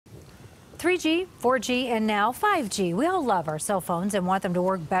3G, 4G, and now 5G. We all love our cell phones and want them to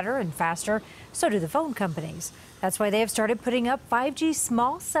work better and faster. So do the phone companies. That's why they have started putting up 5G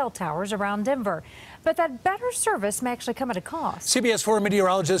small cell towers around Denver. But that better service may actually come at a cost. CBS4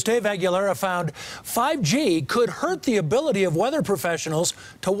 Meteorologist Dave Aguilera found 5G could hurt the ability of weather professionals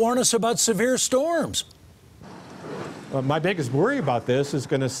to warn us about severe storms. My biggest worry about this is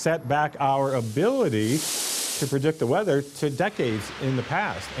going to set back our ability to predict the weather to decades in the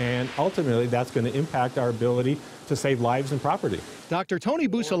past, and ultimately that's going to impact our ability to save lives and property. Dr. Tony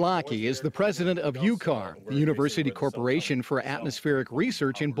Busalaki is the president of UCAR, the University Corporation for Atmospheric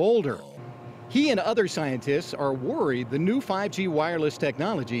Research in Boulder. He and other scientists are worried the new 5G wireless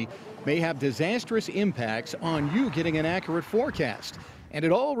technology may have disastrous impacts on you getting an accurate forecast. And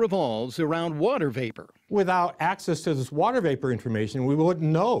it all revolves around water vapor. Without access to this water vapor information, we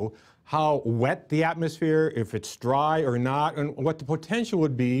wouldn't know how wet the atmosphere, if it's dry or not, and what the potential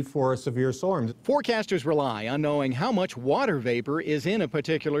would be for a severe storm. Forecasters rely on knowing how much water vapor is in a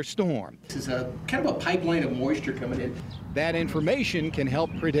particular storm. This is a kind of a pipeline of moisture coming in. That information can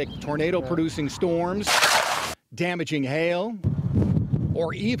help predict tornado-producing storms, damaging hail,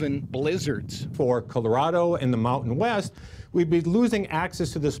 or even blizzards. For Colorado and the Mountain West, we'd be losing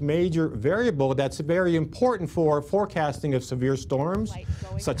access to this major variable that's very important for forecasting of severe storms,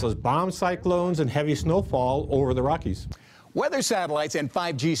 such as bomb cyclones and heavy snowfall over the Rockies. Weather satellites and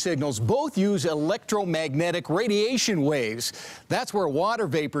 5G signals both use electromagnetic radiation waves. That's where water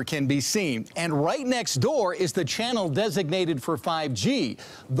vapor can be seen. And right next door is the channel designated for 5G.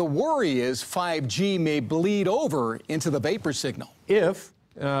 The worry is 5G may bleed over into the vapor signal. If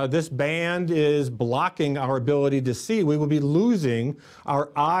this band is blocking our ability to see, we will be losing our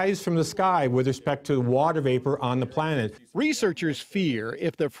eyes from the sky with respect to water vapor on the planet. Researchers fear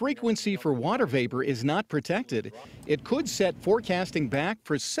if the frequency for water vapor is not protected, it could set forecasting back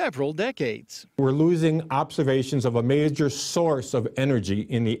for several decades. We're losing observations of a major source of energy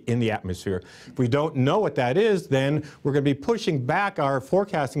in the atmosphere. If we don't know what that is, then we're going to be pushing back our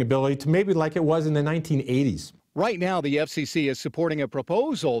forecasting ability to maybe like it was in the 1980s. Right now, the FCC is supporting a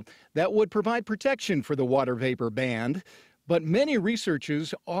proposal that would provide protection for the water vapor band, but many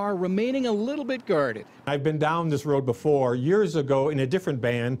researchers are remaining a little bit guarded. I've been down this road before. Years ago, in a different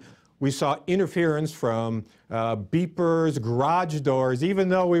band, we saw interference from beepers, garage doors, even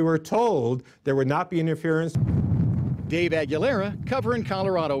though we were told there would not be interference. Dave Aguilera, covering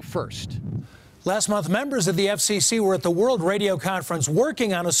Colorado First. Last month, members of the FCC were at the World Radio Conference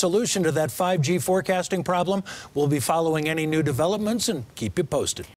working on a solution to that 5G forecasting problem. We'll be following any new developments and keep you posted.